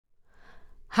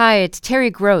Hi, it's Terry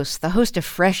Gross, the host of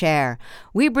Fresh Air.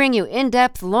 We bring you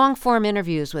in-depth, long-form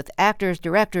interviews with actors,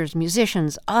 directors,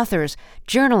 musicians, authors,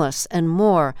 journalists, and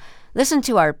more. Listen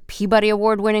to our Peabody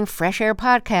Award-winning Fresh Air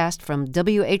podcast from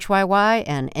WHYY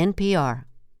and NPR.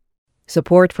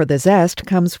 Support for The Zest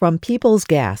comes from Peoples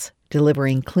Gas,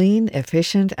 delivering clean,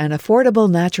 efficient, and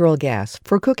affordable natural gas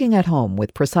for cooking at home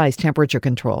with precise temperature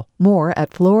control. More at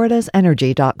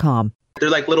floridasenergy.com. They're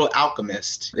like little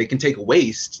alchemists. They can take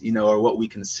waste, or what we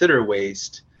consider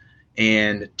waste,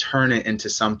 and turn it into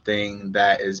something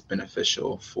that is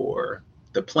beneficial for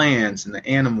the plants and the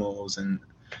animals and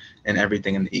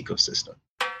everything in the ecosystem.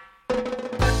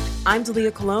 I'm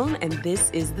Dalia Colon, and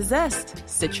this is The Zest.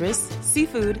 Citrus,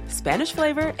 seafood, Spanish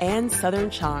flavor, and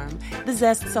Southern charm. The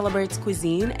Zest celebrates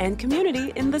cuisine and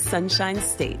community in the Sunshine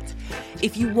State.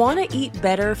 If you want to eat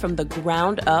better from the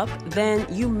ground up, then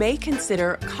you may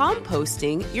consider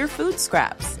composting your food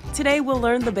scraps. Today, we'll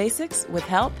learn the basics with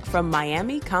help from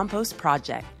Miami Compost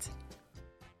Project.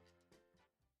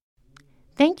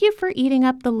 Thank you for eating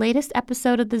up the latest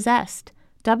episode of The Zest.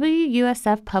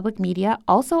 WUSF Public Media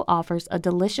also offers a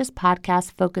delicious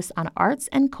podcast focused on arts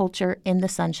and culture in the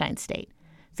Sunshine State.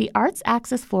 The Arts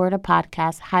Access Florida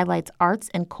podcast highlights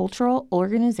arts and cultural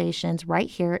organizations right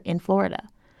here in Florida.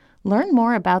 Learn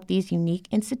more about these unique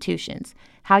institutions,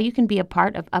 how you can be a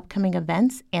part of upcoming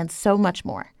events, and so much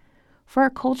more. For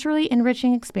a culturally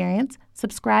enriching experience,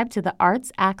 subscribe to the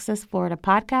Arts Access Florida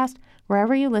podcast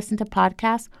wherever you listen to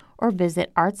podcasts or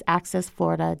visit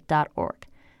artsaccessflorida.org.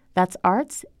 That's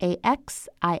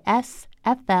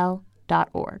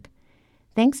artsaccessfl.org.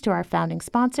 Thanks to our founding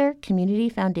sponsor, Community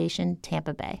Foundation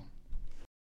Tampa Bay.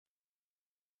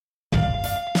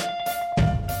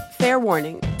 Fair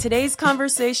warning, today's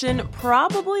conversation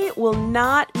probably will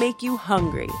not make you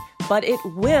hungry, but it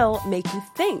will make you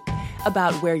think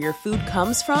about where your food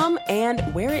comes from and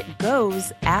where it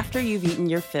goes after you've eaten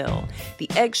your fill. The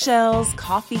eggshells,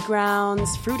 coffee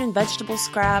grounds, fruit and vegetable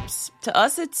scraps, to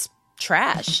us it's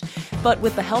trash. But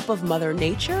with the help of Mother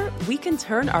Nature, we can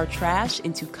turn our trash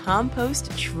into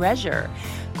compost treasure.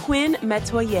 Quinn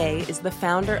Metoyer is the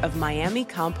founder of Miami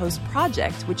Compost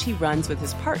Project, which he runs with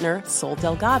his partner, Sol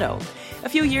Delgado. A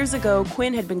few years ago,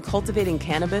 Quinn had been cultivating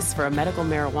cannabis for a medical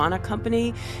marijuana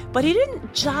company, but he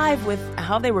didn't jive with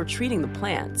how they were treating the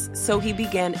plants, so he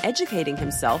began educating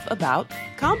himself about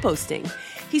composting.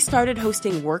 He started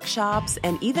hosting workshops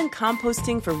and even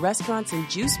composting for restaurants and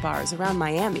juice bars around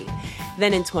Miami.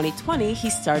 Then in 2020, he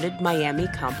started Miami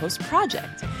Compost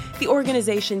Project. The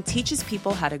organization teaches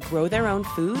people how to grow their own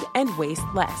food and waste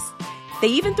less. They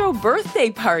even throw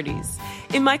birthday parties.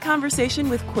 In my conversation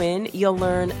with Quinn, you'll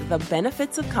learn the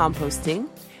benefits of composting,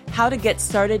 how to get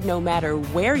started no matter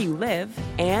where you live,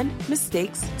 and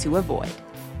mistakes to avoid.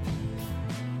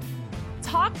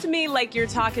 Talk to me like you're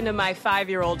talking to my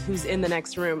 5-year-old who's in the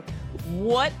next room.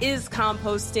 What is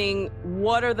composting?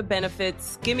 What are the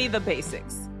benefits? Give me the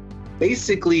basics.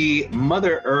 Basically,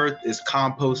 Mother Earth is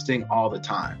composting all the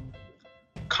time.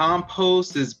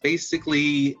 Compost is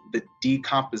basically the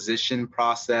decomposition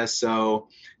process. So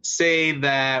say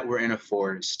that we're in a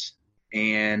forest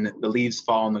and the leaves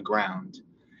fall on the ground.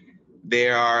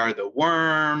 There are the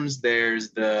worms, there's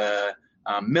the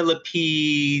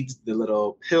millipedes, the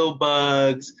little pill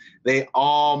bugs. They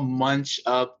all munch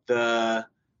up the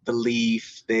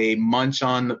leaf. They munch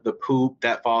on the poop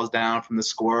that falls down from the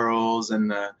squirrels and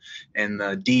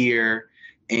the deer.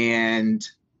 And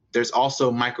there's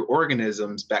also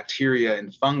microorganisms, bacteria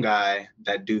and fungi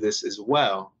that do this as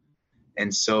well.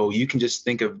 And so you can just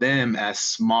think of them as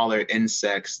smaller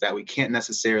insects that we can't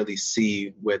necessarily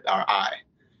see with our eye.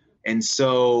 And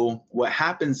so what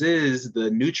happens is the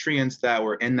nutrients that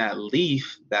were in that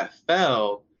leaf that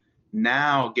fell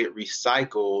now get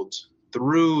recycled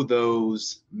through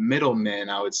those middlemen,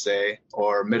 I would say,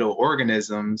 or middle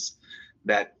organisms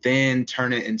that then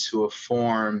turn it into a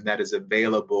form that is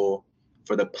available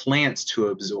for the plants to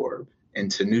absorb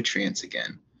into nutrients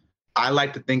again. I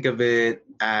like to think of it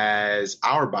as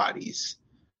our bodies.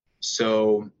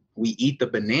 So we eat the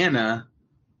banana,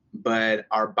 but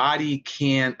our body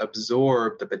can't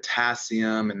absorb the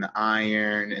potassium and the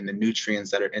iron and the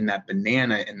nutrients that are in that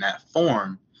banana in that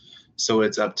form. So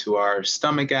it's up to our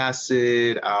stomach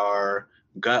acid, our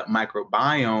gut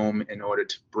microbiome in order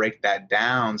to break that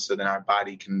down so that our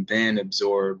body can then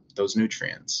absorb those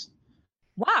nutrients.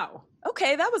 Wow.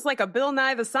 Okay, that was like a Bill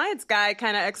Nye the Science Guy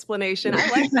kind of explanation. I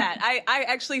like that. I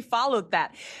actually followed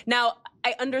that. Now,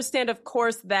 I understand, of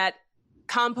course, that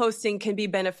composting can be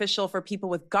beneficial for people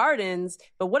with gardens,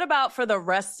 but what about for the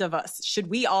rest of us? Should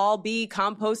we all be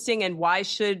composting, and why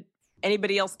should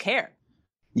anybody else care?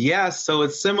 Yeah, so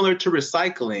it's similar to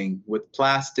recycling with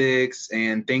plastics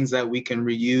and things that we can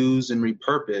reuse and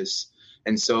repurpose.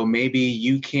 And so maybe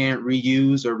you can't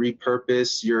reuse or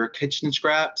repurpose your kitchen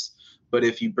scraps, but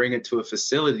if you bring it to a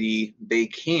facility, they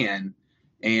can.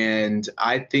 And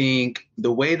I think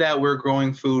the way that we're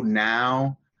growing food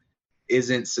now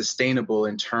isn't sustainable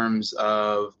in terms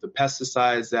of the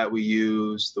pesticides that we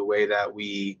use, the way that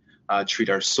we treat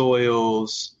our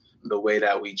soils, the way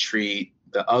that we treat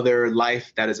the other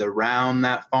life that is around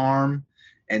that farm.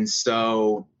 And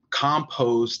so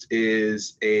compost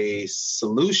is a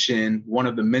solution, one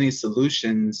of the many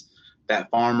solutions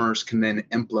that farmers can then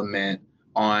implement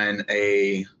on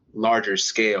a larger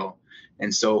scale.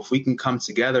 And so if we can come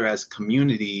together as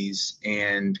communities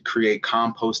and create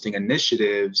composting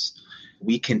initiatives,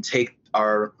 we can take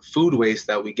our food waste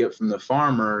that we get from the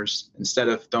farmers, instead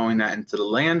of throwing that into the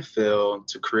landfill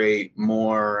to create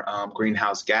more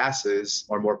greenhouse gases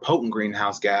or more potent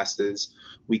greenhouse gases,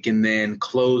 we can then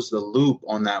close the loop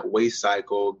on that waste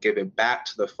cycle, give it back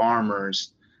to the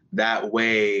farmers. That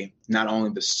way, not only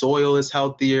the soil is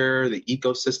healthier, the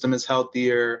ecosystem is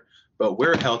healthier, but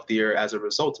we're healthier as a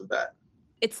result of that.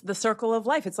 It's the circle of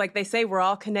life. It's like they say we're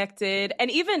all connected. And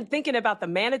even thinking about the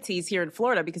manatees here in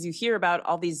Florida, because you hear about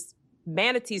all these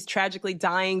manatees tragically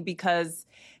dying because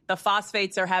the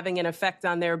phosphates are having an effect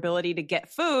on their ability to get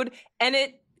food. And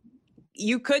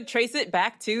you could trace it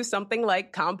back to something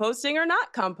like composting or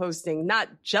not composting. Not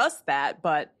just that,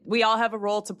 but we all have a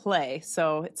role to play.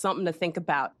 So it's something to think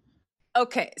about.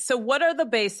 Okay, so what are the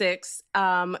basics?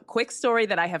 Quick story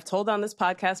that I have told on this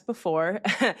podcast before.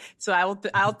 So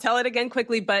I'll tell it again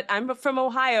quickly, but I'm from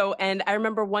Ohio, and I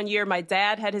remember one year my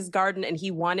dad had his garden and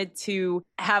he wanted to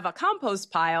have a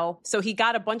compost pile. So he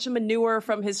got a bunch of manure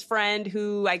from his friend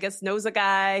who I guess knows a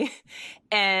guy,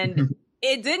 and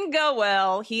it didn't go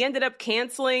well. He ended up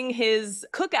canceling his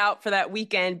cookout for that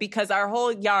weekend because our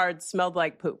whole yard smelled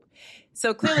like poop.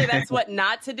 So clearly that's what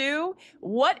not to do.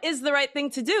 What is the right thing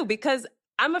to do? Because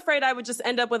I'm afraid I would just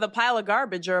end up with a pile of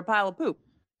garbage or a pile of poop.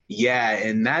 Yeah,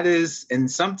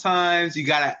 and sometimes you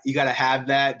gotta have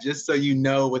that just so you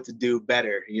know what to do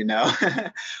better, you know?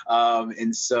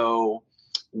 And so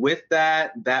with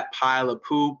that pile of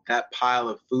poop, that pile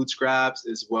of food scraps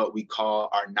is what we call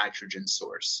our nitrogen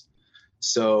source.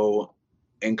 So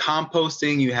in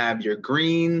composting, you have your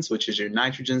greens, which is your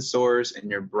nitrogen source, and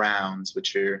your browns,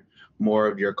 which are more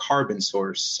of your carbon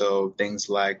source. So things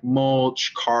like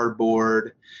mulch,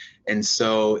 cardboard. And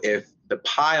so if the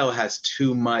pile has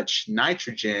too much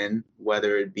nitrogen,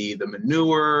 whether it be the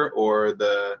manure or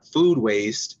the food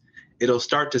waste, it'll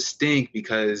start to stink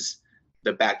because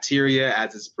the bacteria,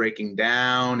 as it's breaking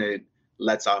down, it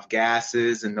lets off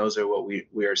gases, and those are what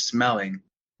we are smelling.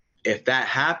 If that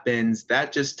happens,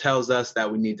 that just tells us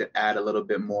that we need to add a little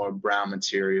bit more brown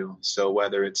material. So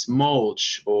whether it's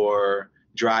mulch or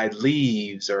dried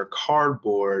leaves or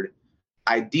cardboard,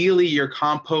 ideally your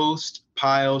compost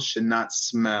pile should not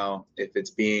smell if it's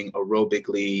being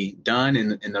aerobically done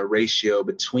and the ratio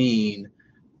between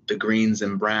the greens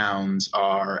and browns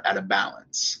are at a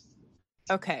balance.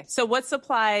 Okay, so what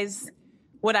supplies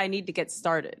would I need to get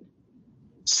started?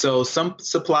 So some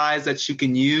supplies that you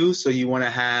can use, so you want to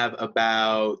have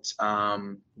about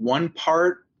 1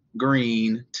 part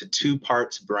green to 2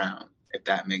 parts brown, if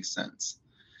that makes sense.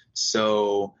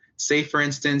 So say, for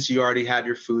instance, you already have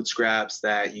your food scraps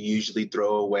that you usually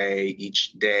throw away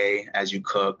each day as you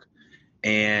cook,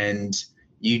 and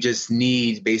you just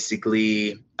need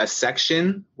basically a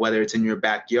section, whether it's in your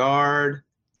backyard.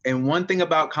 And one thing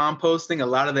about composting, a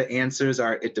lot of the answers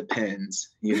are, it depends,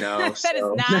 you know. That is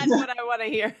not what I want to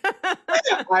hear.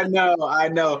 I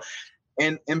know.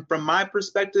 And from my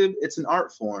perspective, it's an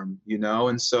art form, you know,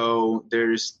 and so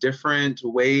there's different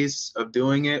ways of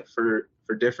doing it for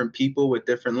different people with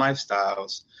different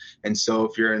lifestyles. And so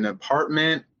if you're in an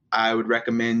apartment, I would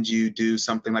recommend you do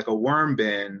something like a worm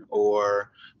bin,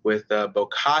 or with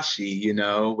bokashi, you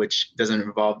know, which doesn't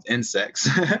involve insects.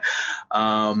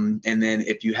 And then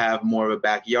if you have more of a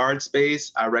backyard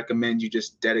space, I recommend you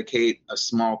just dedicate a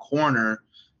small corner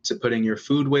to putting your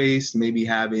food waste, maybe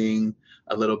having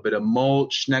a little bit of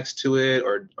mulch next to it,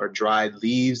 or dried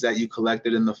leaves that you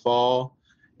collected in the fall,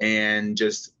 and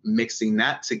just mixing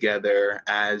that together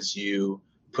as you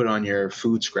put on your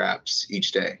food scraps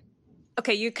each day.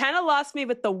 Okay, you kind of lost me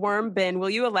with the worm bin. Will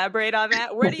you elaborate on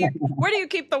that? Where do you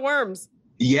keep the worms?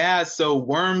 Yeah, so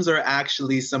worms are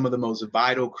actually some of the most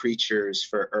vital creatures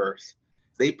for Earth.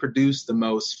 They produce the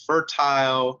most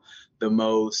fertile, the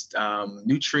most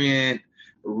nutrient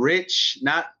rich,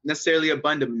 not necessarily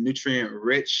abundant, nutrient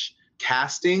rich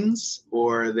castings,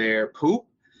 or their poop.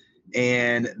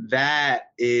 And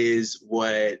that is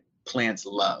what plants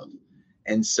love.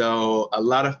 And so a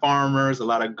lot of farmers, a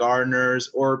lot of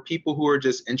gardeners, or people who are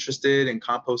just interested in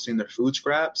composting their food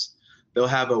scraps, they'll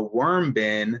have a worm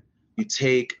bin. You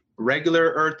take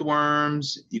regular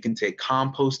earthworms, you can take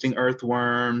composting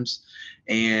earthworms,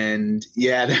 and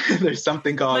yeah, there's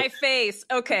something called... My face.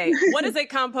 Okay. What is a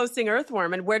composting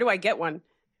earthworm and where do I get one?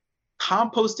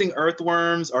 Composting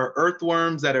earthworms are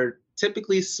earthworms that are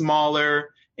typically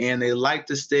smaller, and they like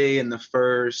to stay in the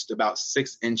first about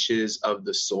 6 inches of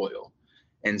the soil.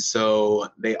 And so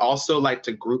they also like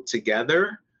to group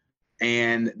together,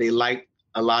 and they like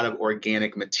a lot of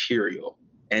organic material.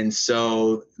 And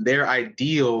so they're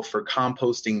ideal for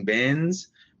composting bins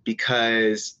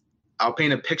because I'll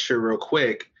paint a picture real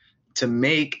quick. To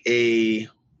make a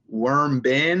worm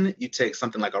bin, you take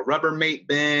something like a Rubbermaid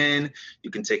bin.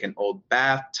 You can take an old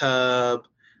bathtub.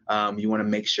 You want to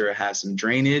make sure it has some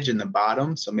drainage in the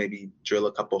bottom. So maybe drill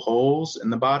a couple holes in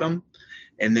the bottom.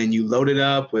 And then you load it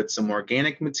up with some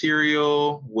organic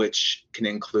material, which can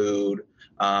include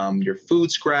your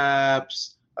food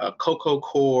scraps, cocoa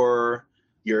coir,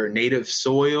 your native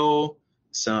soil,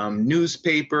 some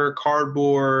newspaper,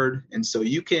 cardboard. And so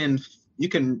you can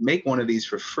make one of these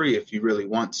for free if you really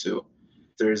want to.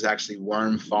 There's actually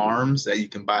worm farms that you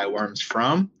can buy worms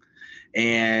from.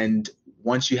 And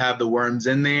once you have the worms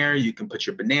in there, you can put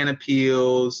your banana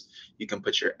peels, you can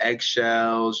put your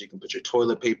eggshells, you can put your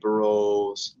toilet paper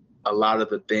rolls, a lot of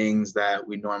the things that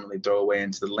we normally throw away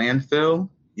into the landfill,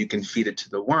 you can feed it to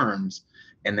the worms.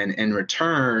 And then in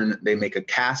return, they make a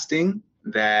casting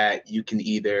that you can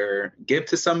either give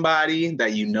to somebody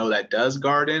that you know that does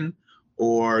garden,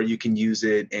 or you can use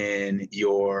it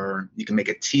you can make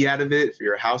a tea out of it for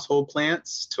your household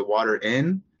plants to water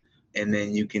in. And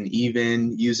then you can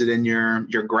even use it in your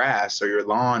grass or your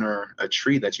lawn or a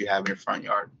tree that you have in your front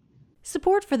yard.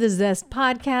 Support for the Zest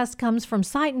podcast comes from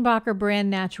Seitenbacher brand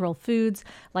natural foods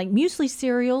like muesli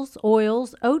cereals,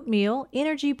 oils, oatmeal,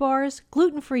 energy bars,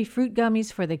 gluten-free fruit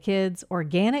gummies for the kids,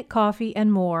 organic coffee,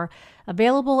 and more.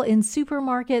 Available in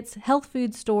supermarkets, health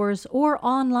food stores, or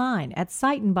online at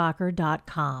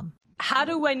Seitenbacher.com. How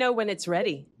do I know when it's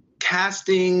ready?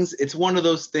 Castings, it's one of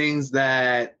those things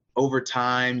that over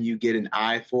time you get an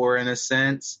eye for, in a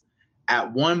sense.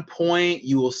 At one point,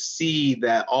 you will see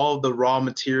that all of the raw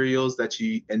materials that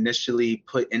you initially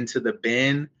put into the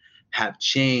bin have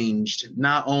changed,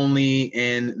 not only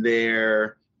in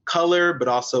their color, but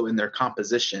also in their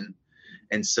composition.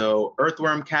 And so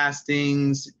earthworm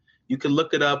castings, you can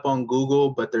look it up on Google,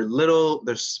 but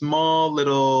they're small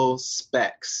little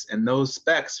specks. And those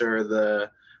specks are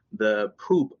the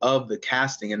poop of the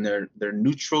casting, and they're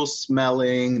neutral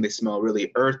smelling. They smell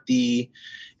really earthy.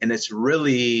 And it's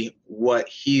really what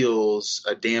heals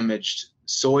a damaged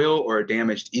soil or a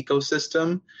damaged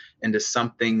ecosystem into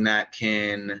something that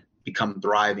can become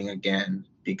thriving again,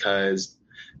 because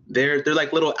they're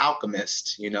like little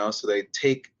alchemists, so they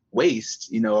take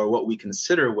waste, or what we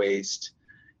consider waste,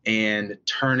 and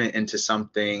turn it into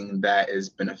something that is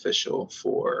beneficial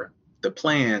for the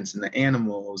plants and the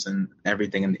animals and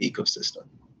everything in the ecosystem.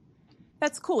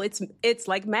 That's cool. It's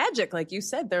like magic. Like you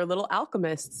said, they're little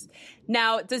alchemists.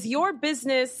 Now, does your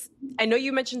business, I know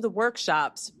you mentioned the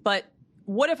workshops, but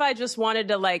what if I just wanted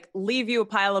to leave you a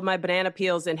pile of my banana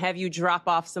peels and have you drop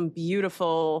off some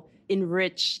beautiful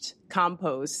enriched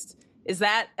compost? Is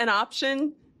that an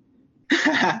option?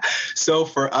 So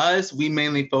for us, we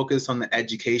mainly focus on the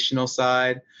educational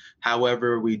side.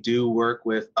 However, we do work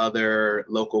with other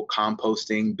local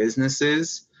composting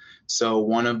businesses. So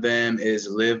one of them is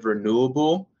Live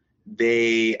Renewable.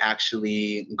 They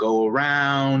actually go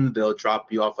around, they'll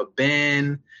drop you off a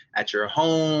bin at your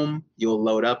home. You'll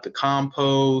load up the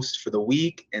compost for the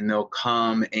week, and they'll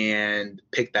come and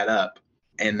pick that up.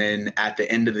 And then at the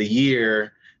end of the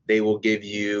year, they will give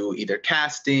you either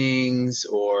castings,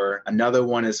 or another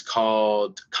one is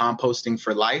called Composting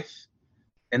for Life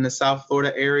in the South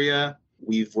Florida area.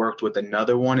 We've worked with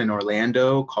another one in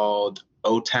Orlando called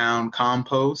O-Town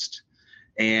Compost,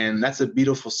 and that's a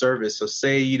beautiful service. So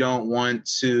say you don't want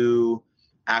to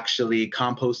actually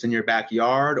compost in your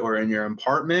backyard or in your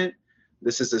apartment,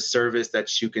 this is a service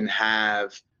that you can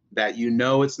have that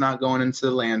it's not going into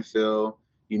the landfill,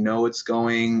 it's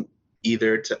going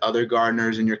either to other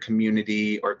gardeners in your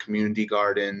community or community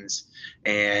gardens.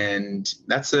 And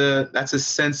that's a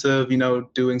sense of,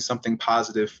 doing something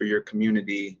positive for your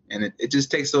community. And it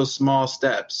just takes those small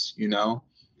steps,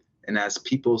 and as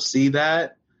people see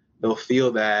that, they'll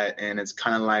feel that. And it's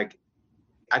kind of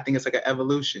I think it's like an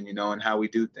evolution, in how we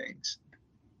do things.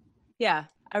 Yeah,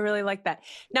 I really like that.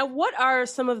 Now, what are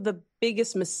some of the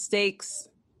biggest mistakes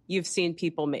you've seen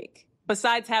people make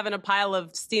besides having a pile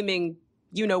of steaming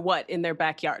you know what in their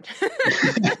backyard.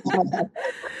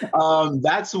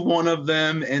 That's one of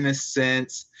them in a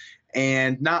sense.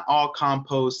 And not all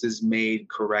compost is made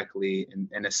correctly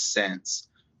in a sense,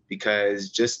 because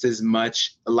just as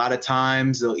much, a lot of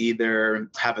times they'll either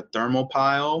have a thermal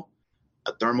pile.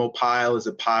 A thermal pile is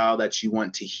a pile that you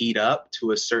want to heat up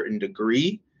to a certain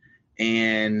degree.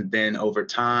 And then over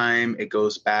time, it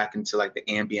goes back into like the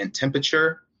ambient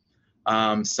temperature.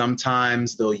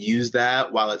 Sometimes they'll use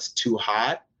that while it's too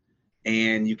hot,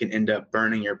 and you can end up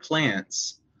burning your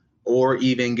plants. Or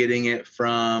even getting it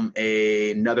from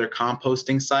another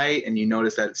composting site and you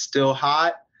notice that it's still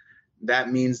hot,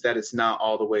 that means that it's not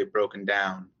all the way broken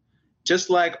down.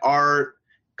 Just like art,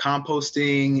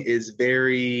 composting is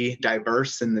very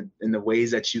diverse in the ways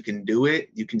that you can do it.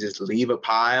 You can just leave a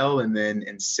pile and then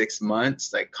in 6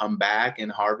 months, like come back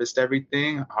and harvest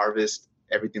everything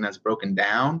that's broken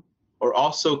down. Or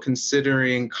also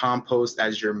considering compost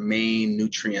as your main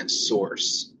nutrient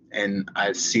source. And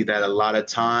I see that a lot of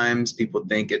times people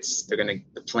think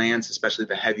the plants, especially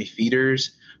the heavy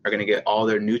feeders, are going to get all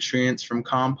their nutrients from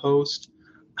compost.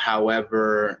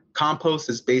 However, compost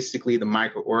is basically the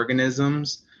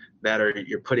microorganisms that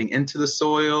you're putting into the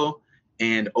soil.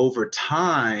 And over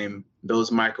time,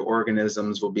 those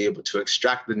microorganisms will be able to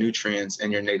extract the nutrients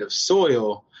in your native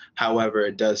soil. However,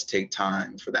 it does take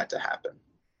time for that to happen.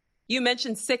 You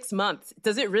mentioned 6 months.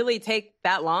 Does it really take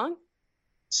that long?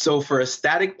 So for a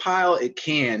static pile, it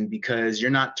can, because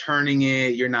you're not turning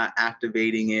it, you're not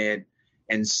activating it.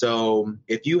 And so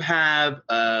if you have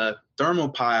a thermal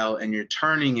pile and you're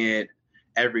turning it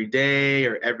every day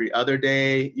or every other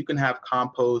day, you can have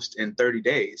compost in 30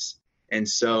 days. And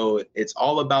so it's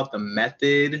all about the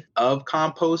method of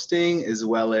composting as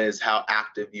well as how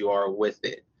active you are with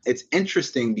it. It's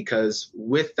interesting because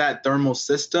with that thermal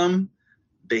system,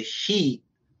 the heat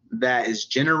that is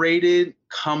generated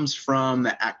comes from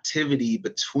the activity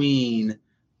between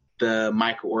the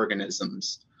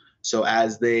microorganisms. So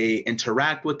as they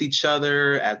interact with each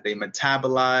other, as they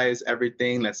metabolize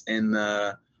everything that's in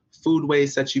the food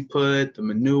waste that you put, the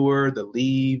manure, the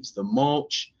leaves, the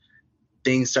mulch,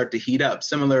 things start to heat up.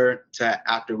 Similar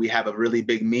to after we have a really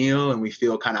big meal and we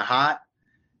feel kind of hot,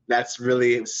 that's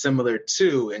really similar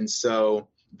too. And so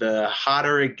the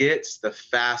hotter it gets, the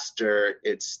faster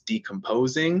it's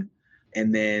decomposing.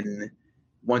 And then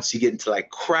once you get into like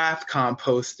craft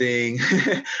composting,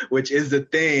 which is the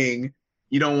thing,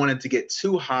 you don't want it to get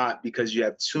too hot because you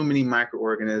have too many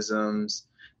microorganisms.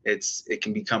 It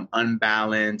can become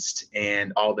unbalanced,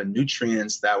 and all the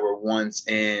nutrients that were once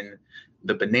in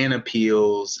the banana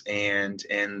peels and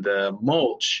in the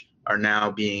mulch are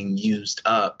now being used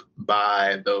up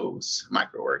by those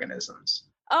microorganisms.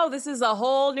 Oh, this is a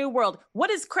whole new world. What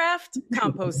is craft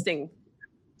composting?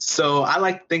 So I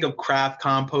like to think of craft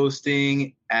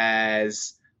composting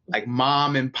as like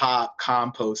mom and pop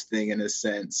composting in a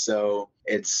sense. So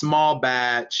it's small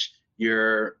batch,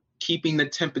 you're keeping the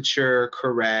temperature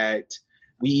correct.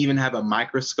 We even have a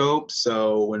microscope.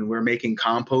 So when we're making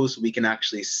compost, we can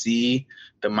actually see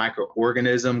the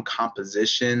microorganism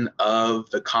composition of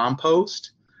the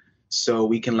compost. So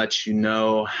we can let you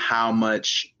know how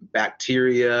much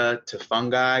bacteria to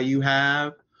fungi you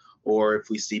have, or if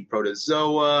we see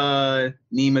protozoa,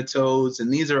 nematodes,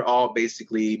 and these are all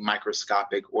basically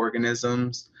microscopic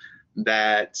organisms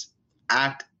that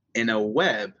act in a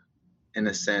web in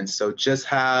a sense. So just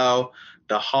how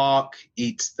the hawk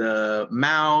eats the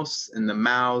mouse and the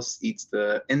mouse eats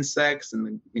the insects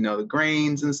and the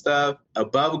grains and stuff.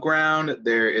 Above ground,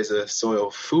 there is a soil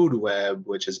food web,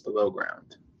 which is below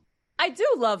ground. I do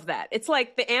love that. It's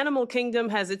like the animal kingdom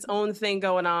has its own thing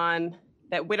going on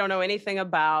that we don't know anything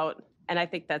about. And I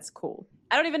think that's cool.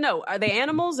 I don't even know. Are they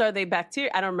animals? Are they bacteria?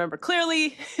 I don't remember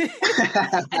clearly.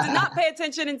 I did not pay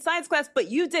attention in science class, but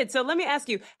you did. So let me ask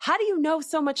you, how do you know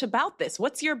so much about this?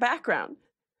 What's your background?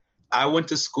 I went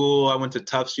to school. I went to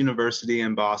Tufts University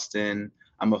in Boston.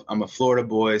 I'm a Florida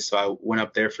boy, so I went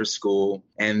up there for school.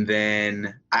 And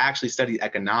then I actually studied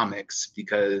economics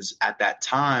because at that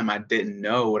time I didn't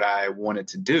know what I wanted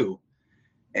to do.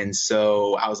 And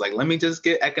so I was like, let me just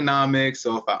get economics.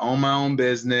 So if I own my own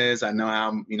business, I know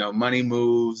how, money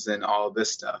moves and all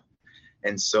this stuff.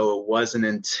 And so it wasn't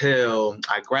until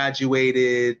I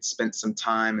graduated, spent some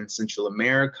time in Central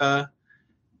America,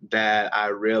 that I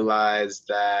realized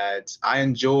that I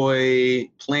enjoy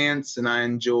plants and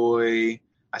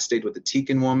I stayed with a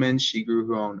Tican woman. She grew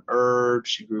her own herbs.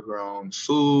 She grew her own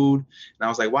food. And I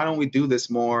was like, why don't we do this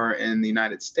more in the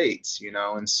United States?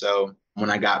 And so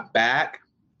when I got back,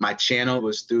 my channel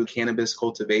was through cannabis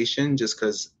cultivation just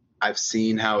because I've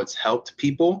seen how it's helped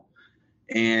people.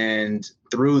 And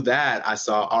through that, I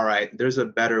saw, all right, there's a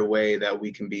better way that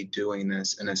we can be doing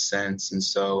this in a sense. And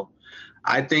so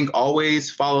I think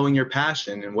always following your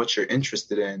passion and what you're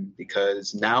interested in,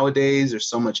 because nowadays there's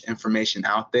so much information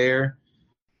out there.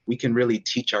 We can really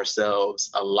teach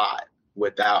ourselves a lot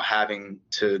without having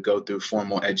to go through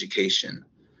formal education.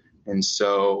 And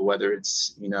so whether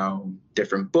it's,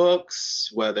 different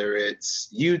books, whether it's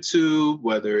YouTube,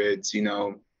 whether it's,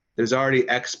 there's already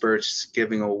experts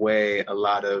giving away a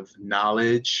lot of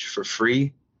knowledge for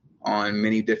free on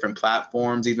many different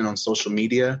platforms, even on social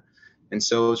media. And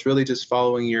so it's really just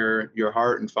following your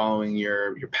heart and following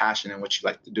your passion and what you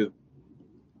like to do.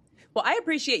 Well, I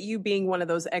appreciate you being one of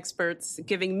those experts,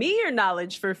 giving me your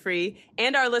knowledge for free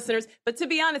and our listeners. But to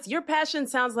be honest, your passion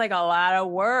sounds like a lot of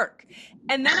work.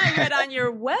 And then I read on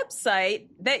your website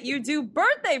that you do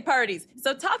birthday parties.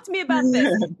 So talk to me about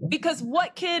this, because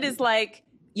what kid is like,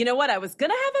 you know what, I was going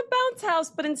to have a bounce house,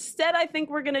 but instead I think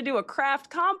we're going to do a craft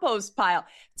compost pile.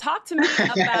 Talk to me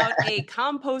about a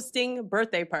composting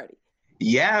birthday party.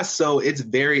 Yeah, so it's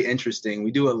very interesting. We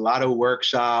do a lot of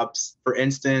workshops. For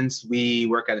instance, we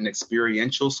work at an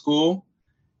experiential school.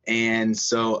 And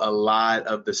so a lot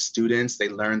of the students, they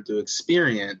learn through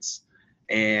experience.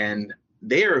 And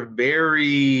they are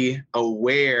very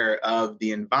aware of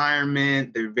the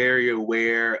environment. They're very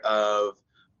aware of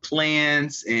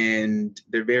plants, and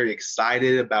they're very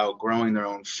excited about growing their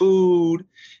own food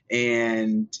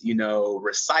and,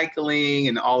 recycling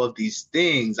and all of these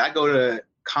things. I go to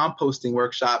composting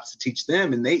workshops to teach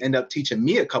them, and they end up teaching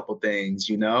me a couple things.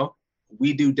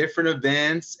 We do different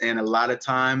events, and a lot of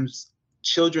times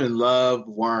children love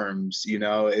worms.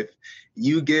 If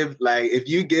you give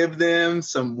them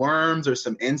some worms or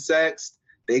some insects,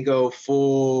 they go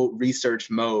full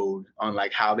research mode on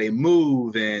like how they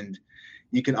move. And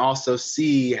you can also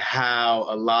see how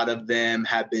a lot of them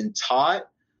have been taught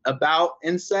about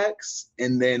insects.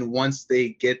 And then once they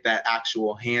get that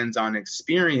actual hands-on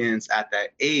experience at that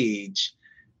age,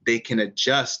 they can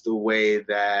adjust the way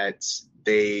that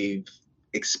they've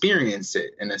experienced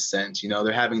it in a sense.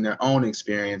 They're having their own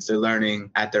experience. They're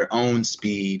learning at their own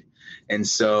speed. And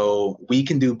so we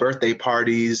can do birthday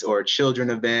parties or children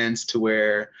events to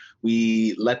where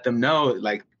we let them know,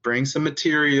 like, bring some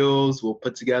materials, we'll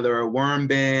put together a worm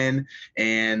bin,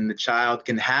 and the child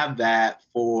can have that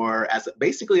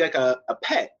basically like a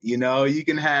pet. You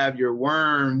can have your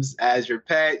worms as your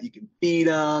pet. You can feed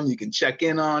them, you can check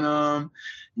in on them.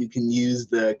 You can use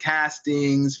the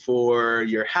castings for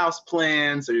your house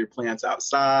plants or your plants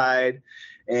outside.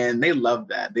 And they love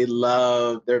that.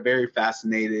 They're very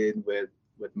fascinated with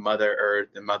Mother Earth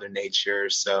and Mother Nature.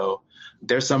 So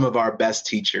they're some of our best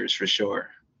teachers for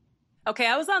sure. Okay,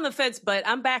 I was on the fence, but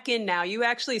I'm back in now. You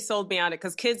actually sold me on it,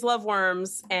 because kids love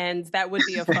worms, and that would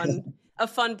be a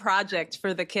fun project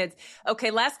for the kids.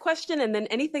 Okay, last question, and then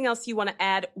anything else you want to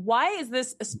add. Why is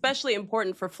this especially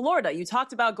important for Florida? You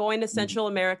talked about going to Central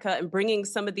America and bringing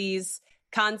some of these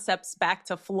concepts back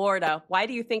to Florida. Why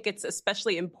do you think it's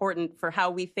especially important for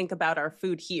how we think about our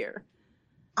food here?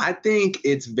 I think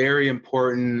it's very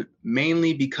important,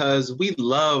 mainly because we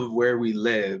love where we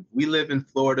live. We live in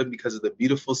Florida because of the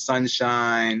beautiful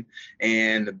sunshine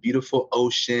and the beautiful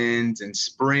oceans and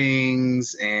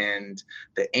springs and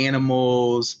the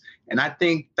animals. And I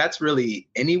think that's really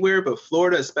anywhere, but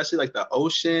Florida, especially like the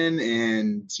ocean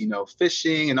and,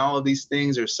 fishing and all of these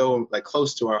things are so like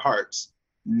close to our hearts.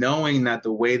 Knowing that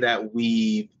the way that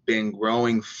we've been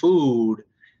growing food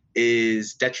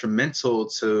is detrimental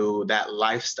to that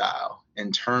lifestyle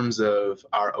in terms of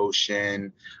our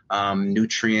ocean,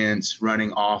 nutrients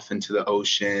running off into the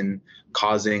ocean,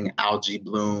 causing algae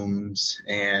blooms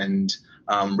and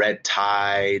red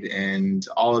tide and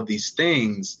all of these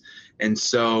things. And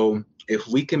so if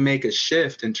we can make a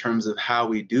shift in terms of how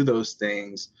we do those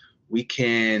things, we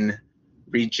can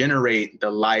regenerate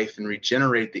the life and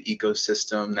regenerate the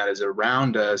ecosystem that is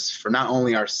around us for not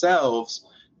only ourselves,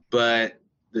 but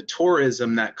the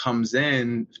tourism that comes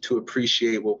in to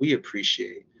appreciate what we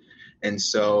appreciate. And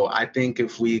so I think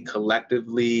if we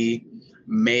collectively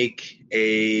make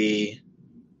a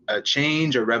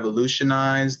change or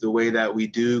revolutionize the way that we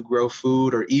do grow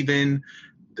food, or even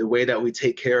the way that we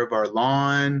take care of our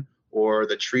lawn or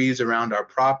the trees around our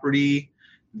property,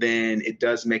 then it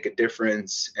does make a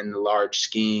difference in the large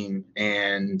scheme.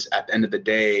 And at the end of the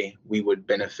day, we would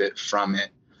benefit from it.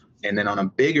 And then on a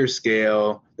bigger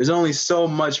scale, there's only so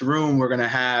much room we're going to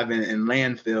have in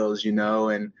landfills,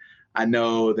 and I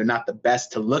know they're not the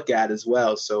best to look at as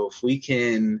well. So if we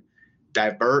can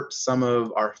divert some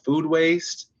of our food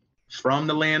waste from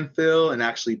the landfill and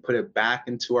actually put it back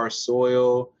into our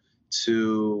soil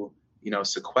to,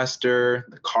 sequester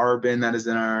the carbon that is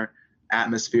in our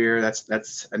atmosphere,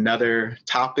 that's another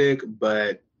topic.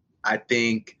 But I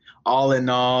think all in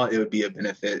all, it would be a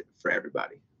benefit for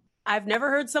everybody. I've never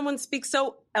heard someone speak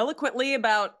so eloquently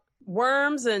about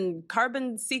worms and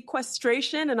carbon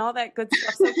sequestration and all that good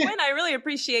stuff. So Quinn, I really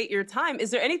appreciate your time.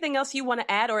 Is there anything else you want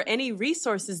to add or any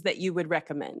resources that you would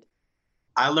recommend?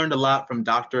 I learned a lot from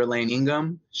Dr. Elaine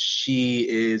Ingham. She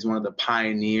is one of the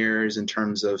pioneers in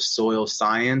terms of soil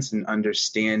science and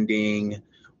understanding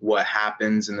what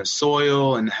happens in the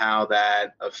soil and how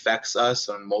that affects us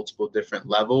on multiple different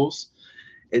levels.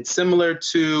 It's similar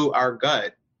to our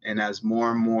gut. And as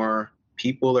more and more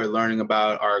people are learning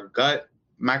about our gut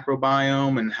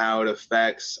microbiome and how it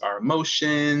affects our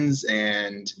emotions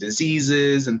and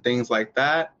diseases and things like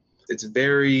that, it's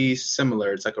very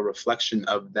similar. It's like a reflection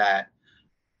of that.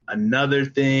 Another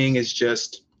thing is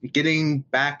just getting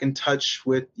back in touch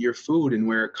with your food and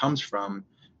where it comes from,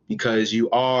 because you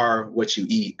are what you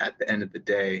eat at the end of the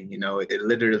day. You know, it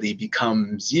literally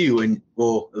becomes you and,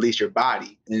 well, at least your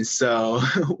body. And so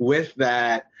with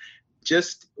that,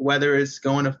 just whether it's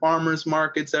going to farmers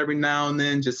markets every now and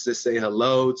then just to say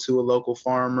hello to a local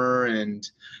farmer,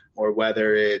 or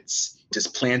whether it's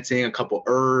just planting a couple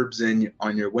herbs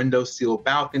on your windowsill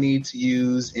balcony to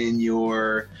use in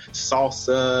your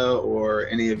salsa or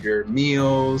any of your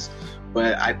meals.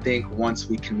 But I think once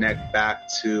we connect back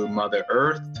to Mother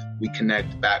Earth, we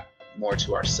connect back more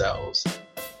to ourselves.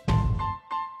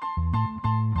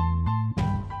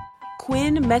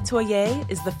 Quinn Metoyer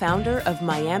is the founder of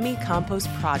Miami Compost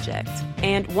Project.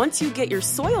 And once you get your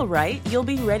soil right, you'll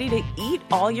be ready to eat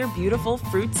all your beautiful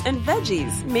fruits and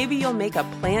veggies. Maybe you'll make a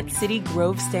Plant City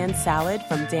Grove Stand salad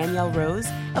from Danielle Rose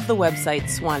of the website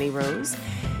Swanee Rose,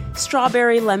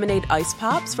 strawberry lemonade ice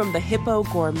pops from the Hippo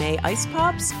Gourmet Ice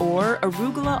Pops, or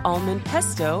arugula almond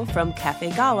pesto from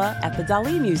Cafe Gala at the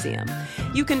Dali Museum.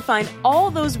 You can find all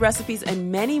those recipes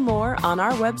and many more on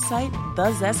our website,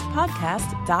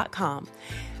 thezestpodcast.com.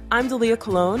 I'm Dalia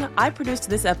Colon. I produced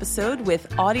this episode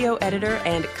with audio editor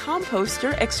and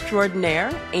composter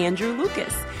extraordinaire, Andrew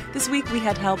Lucas. This week we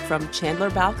had help from Chandler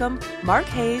Balcom, Mark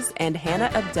Hayes, and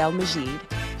Hannah Abdel-Majid.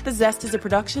 The Zest is a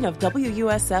production of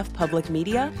WUSF Public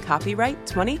Media, copyright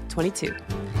 2022.